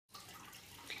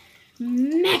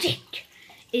Magic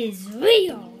is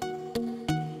real.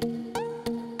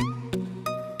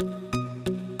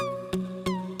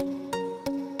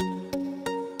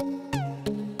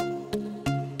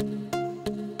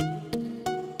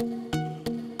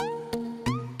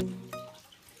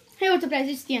 Hey, what's up guys,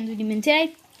 it's the Mmmmmmmagic, and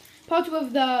today, part 2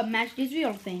 of the Magic is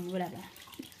Real thing, whatever.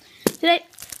 Today,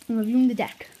 I'm reviewing the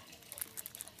deck.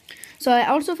 So I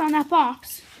also found that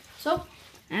box, so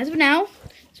as of now,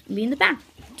 it's going to be in the back.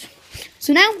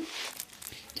 So now,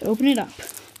 to open it up.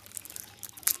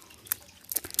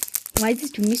 Why is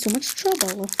this giving me so much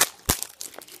trouble?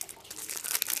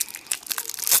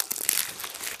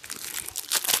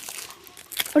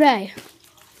 Okay,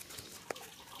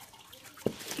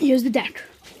 here's the deck.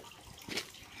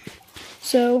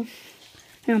 So,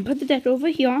 I'm going to put the deck over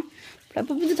here,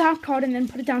 put up the top card, and then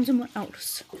put it down somewhere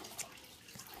else.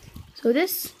 So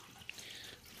this,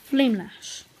 Flame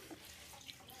Lash.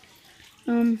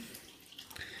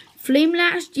 Flame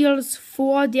Lash deals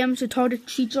 4 damage to target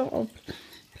creature or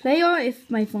player. If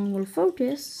my phone will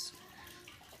focus.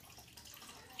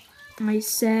 I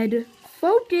said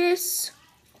focus.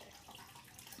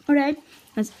 Okay,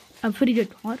 that's a pretty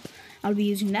good card. I'll be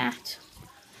using that.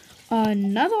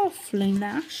 Another Flame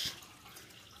Lash.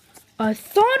 A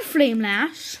third Flame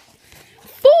Lash.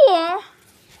 4.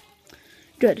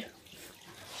 Good.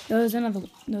 There's another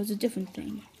one. There's a different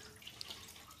thing.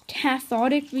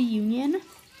 Cathartic Reunion.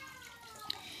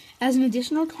 As an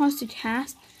additional cost to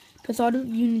cast, Cathartic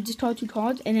Reunion, discard 2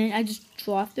 cards, and then I just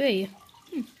draw 3.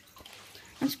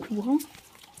 That's cool.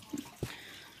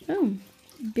 Oh,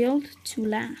 build to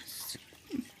last.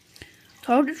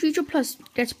 Target creature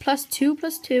gets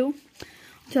 +2/+2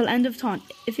 until end of turn.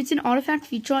 If it's an artifact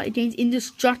feature, it gains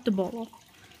indestructible.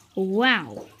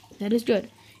 Wow, that is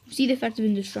good. You see the effect of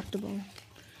indestructible.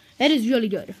 That is really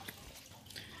good.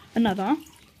 Another.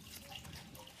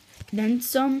 Then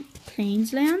some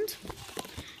Plainsland.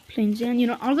 Plainsland. You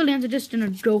know, all the lands are just gonna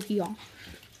go here.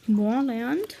 More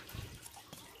land.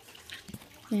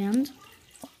 Land.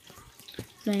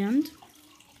 Land.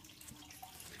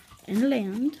 And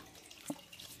land.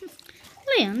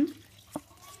 Land.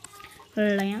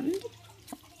 Land.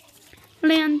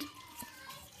 Land.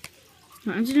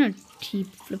 No, I'm just gonna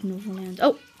keep flipping over land.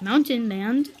 Oh, mountain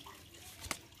land.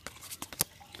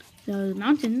 The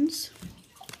mountains.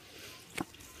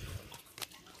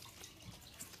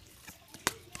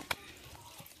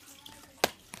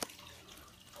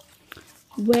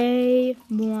 Way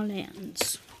more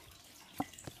lands.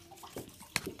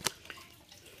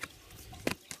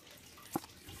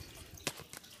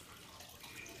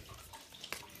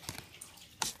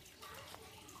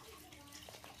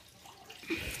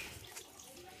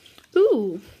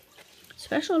 Ooh,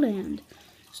 special land.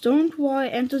 Stone War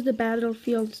enters the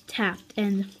battlefield tapped,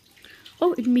 and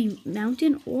oh, it can be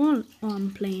mountain or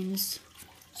plains.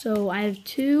 So I have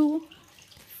 2,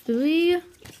 3,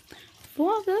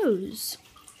 4 of those.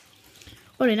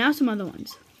 Okay, now some other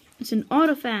ones. It's an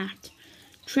artifact,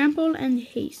 trample and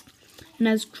haste, and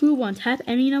as crew 1, tap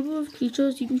any number of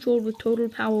creatures you control with total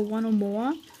power 1 or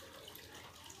more.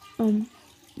 And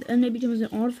it becomes an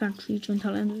artifact creature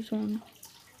until end of turn.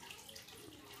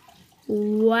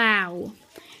 Wow.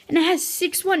 And it has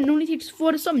 6/1 and only takes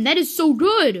 4 to summon. That is so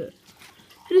good.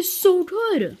 That is so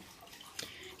good.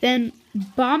 Then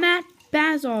Barmat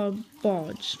Bazaar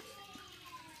Barge.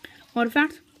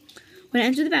 Artifact. When it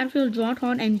enters the battlefield, draw a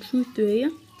card and crew 3.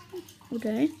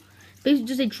 Okay. Basically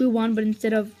just a crew 1, but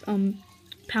instead of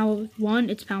power 1,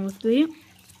 it's power 3.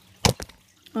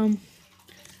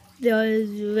 There's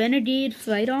Renegade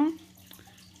Fighter.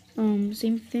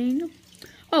 Same thing.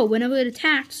 Oh, whenever it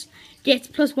attacks, gets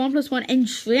 +1/+1 and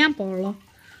trample.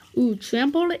 Ooh,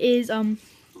 trample is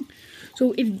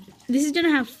so if this is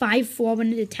gonna have 5/4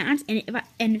 when it attacks,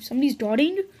 and if somebody's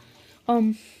guarding,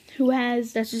 who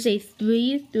has, let's just say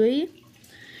 3/3,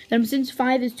 then since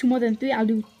 5 is 2 more than 3, I'll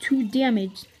do 2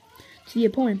 damage to the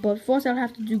opponent. But first I'll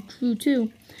have to do crew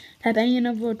 2, tap any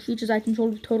number of creatures I control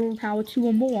with total power 2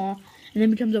 or more, and then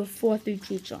becomes a 4/3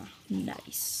 creature.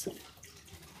 Nice.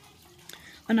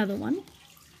 Another one.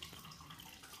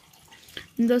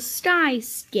 The Sky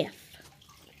Skiff.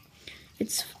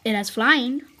 It has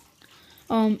flying.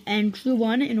 And crew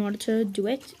 1 in order to do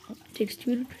it. It takes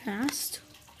 2 to cast.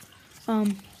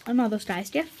 Another Sky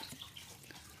Skiff.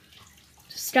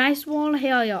 Sky Swirl,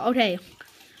 hell yeah. Okay.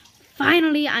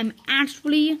 Finally, I'm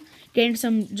actually getting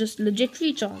some just legit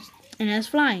creatures. And it has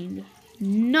flying.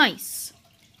 Nice.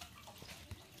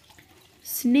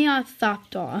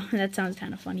 Snathopter. That sounds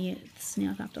kind of funny.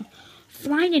 Snathopter.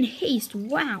 Flying in haste.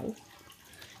 Wow.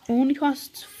 Only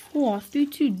costs 4, 3,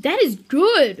 2. That is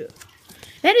good.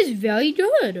 That is very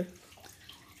good.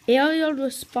 aerial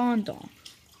responder,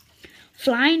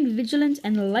 flying, vigilance,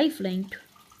 and lifelink.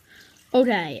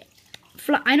 Okay,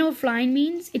 I know what flying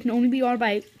means. It can only be used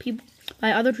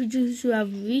by other creatures who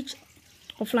have reach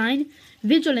or flying.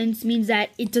 Vigilance means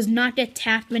that it does not get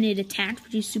tapped when it attacks,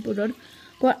 which is super good.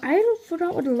 But I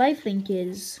forgot what lifelink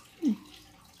is.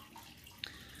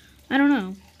 I don't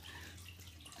know.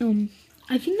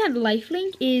 I think that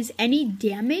lifelink is any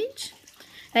damage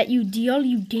that you deal,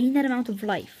 you gain that amount of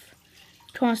life.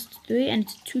 Costs 3 and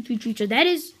it's 2/3 creature. That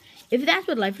is, if that's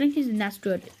what lifelink is, then that's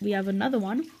good. We have another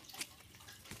one.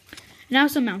 Now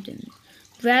some mountain.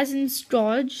 Brazen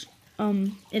storage.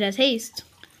 It has haste,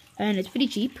 and it's pretty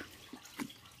cheap.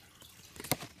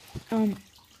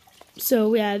 So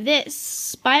we have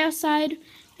this Biocide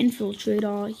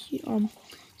Infiltrator.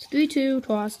 It's 3/2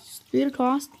 costs 3 to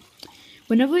cost.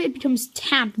 Whenever it becomes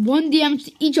tapped, 1 damage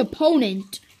to each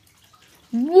opponent.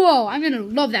 Whoa, I'm gonna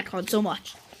love that card so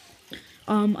much.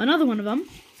 Another one of them.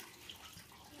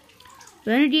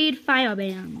 Renegade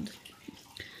Fireband.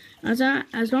 As long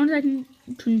as I can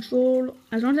control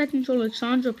a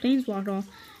Chandra Planeswalker,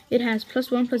 it has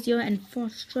 +1/+0 and 4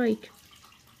 strike.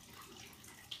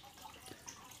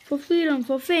 For freedom,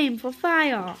 for fame, for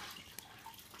fire,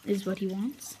 is what he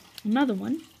wants. Another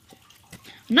one.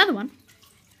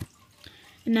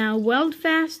 Now,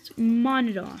 Weldfast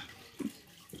Monitor.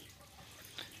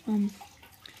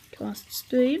 Costs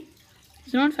 3.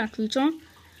 It's not a artifact creature.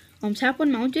 Tap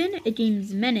 1 mountain, it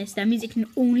gains menace. That means it can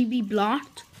only be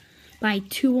blocked by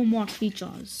 2 or more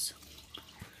creatures.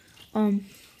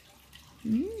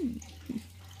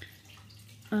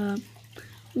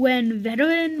 When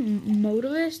Veteran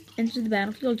Motorist enters the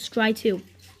battlefield, it's try 2.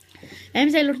 That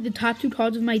means I look at the top 2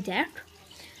 cards of my deck.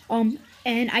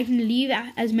 And I can leave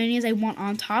as many as I want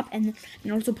on top, and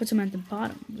also put some at the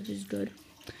bottom, which is good.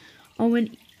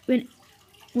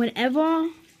 Whenever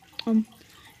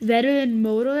Veteran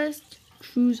Motorist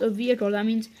choose a vehicle, that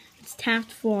means it's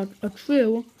tapped for a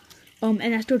crew,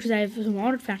 and that's good because I have some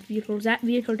artifact vehicles. That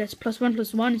vehicle gets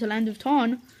 +1/+1 until end of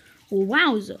turn.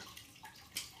 Wowza.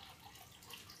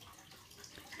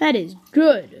 That is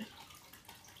good.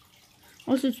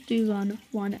 Also, it's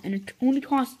 3/1, and it only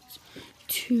costs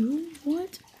 2.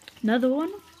 What? Another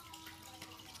one?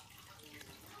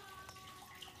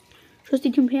 Trusty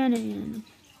Companion.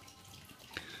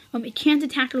 It can't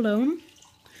attack alone,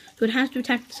 so it has to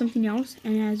attack something else,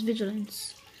 and it has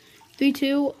Vigilance.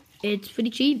 3/2, it's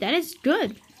pretty cheap. That is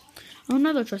good.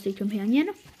 Another Trusty Companion.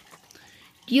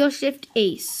 Gear Shift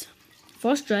Ace.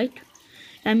 4 strike.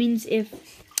 That means if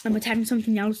I'm attacking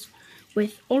something else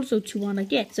with also 2 I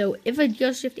get. So if a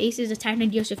Gear Shift Ace is attacking a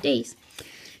Gear Shift Ace,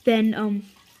 then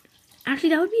actually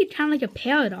that would be kind of like a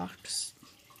paradox,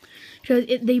 because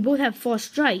they both have 4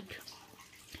 strike.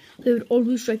 They would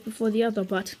always strike before the other,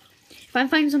 but if I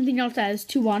find something else that has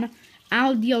 2/1,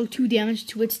 I'll deal 2 damage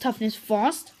to its toughness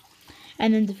first,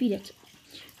 and then defeat it.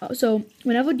 So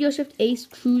whenever Gear Shift Ace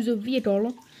crews a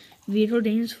vehicle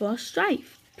gains 4 strike.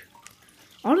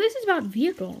 All of this is about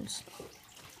vehicles.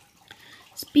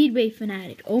 Speedway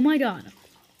Fanatic. Oh my god.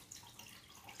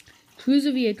 Choose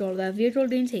a vehicle. That vehicle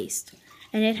gains haste.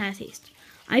 And it has haste.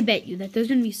 I bet you that there's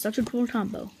going to be such a cool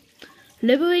combo.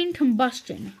 Liberating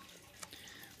Combustion.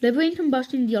 Liberating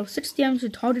Combustion deals 6 damage to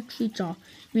target creature.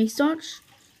 You may search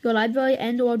your library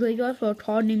and or graveyard for a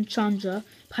card named Chandra,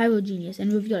 Pyrogenius,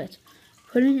 and reveal it.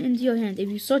 Put it into your hand. If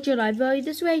you search your library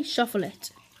this way, shuffle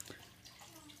it.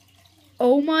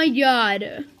 Oh my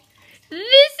god.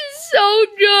 This is so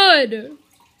good.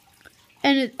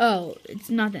 And it's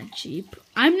not that cheap.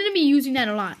 I'm going to be using that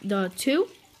a lot. The 2.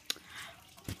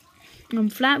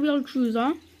 Flat Wheel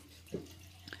Cruiser.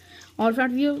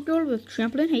 Artifact vehicle with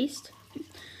trample and haste.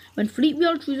 When Fleet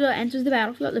Wheel Cruiser enters the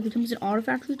battlefield, it becomes an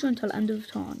artifact creature until end of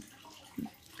turn.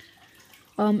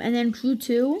 And then Crew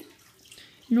 2,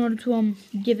 in order to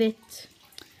give it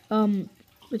in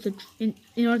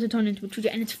order to turn into a creature,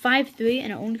 and it's 5/3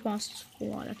 and it only costs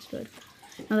 4. That's good.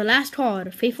 Now the last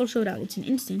card, Faithful Showdown. It's an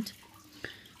instant.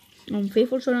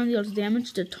 Faithful Showdown deals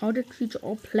damage to target creature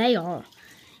or player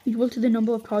equal to the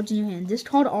number of cards in your hand.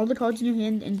 Discard all the cards in your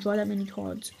hand and draw that many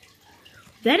cards.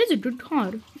 That is a good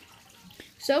card.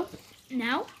 So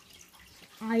now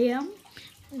I am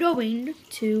going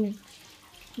to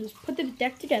just put the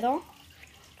deck together,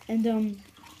 and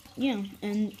yeah,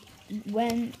 and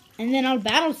then I'll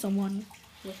battle someone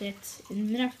with it in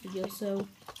the next video. So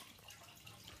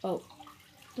now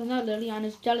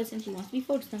Liliana's jealous and she wants to be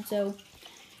focused on, so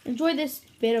enjoy this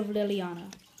bit of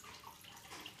Liliana.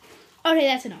 Okay,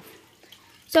 that's enough.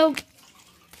 So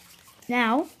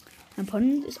now I'm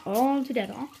putting this all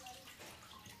together.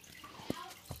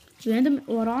 Random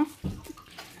order.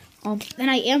 Then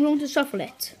I am going to shuffle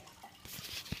it.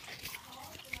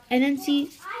 And then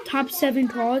see top 7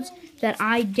 cards that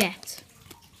I get.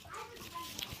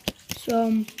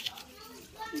 So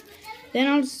then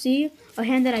I'll see a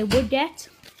hand that I would get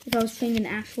if I was playing an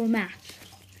actual match.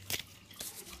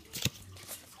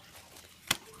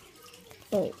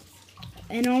 Oh,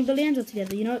 and all the lands are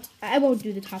together. You know what? I won't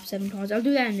do the top 7 cards. I'll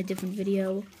do that in a different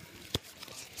video.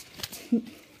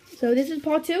 So this is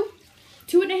part 2.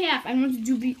 2.5. I'm going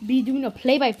to be doing a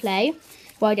play-by-play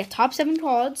where I get top 7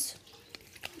 cards.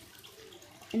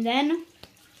 And then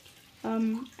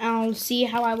I'll see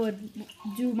how I would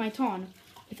do my turn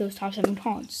with those top 7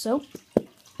 cards. So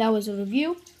that was a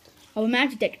review of a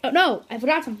magic deck. Oh no, I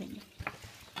forgot something.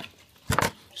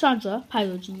 Chandra,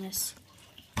 Pyro Genius.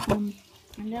 I'm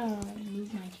gonna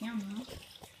move my camera.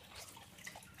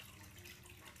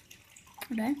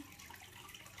 Okay.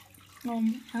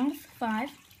 Health 5.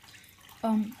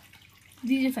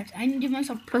 These effects. I need to give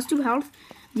myself +2 health.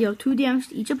 Deal 2 damage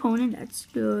to each opponent. That's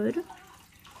good.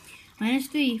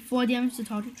 -3, 4 damage to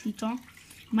target creature.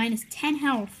 -10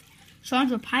 health.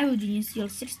 Chandra Pyro Genius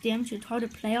deals 6 damage to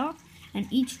target player and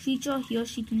each creature he or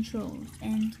she controls.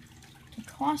 And to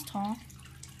cost her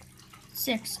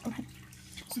 6. Okay.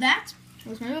 So that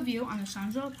was my review on the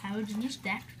Chandra Pyro Genius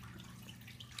deck.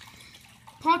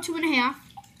 Part 2.5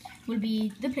 will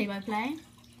be the play-by-play.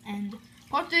 And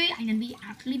part 3, I'm going to be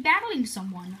actually battling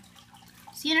someone.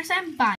 See you next time. Bye.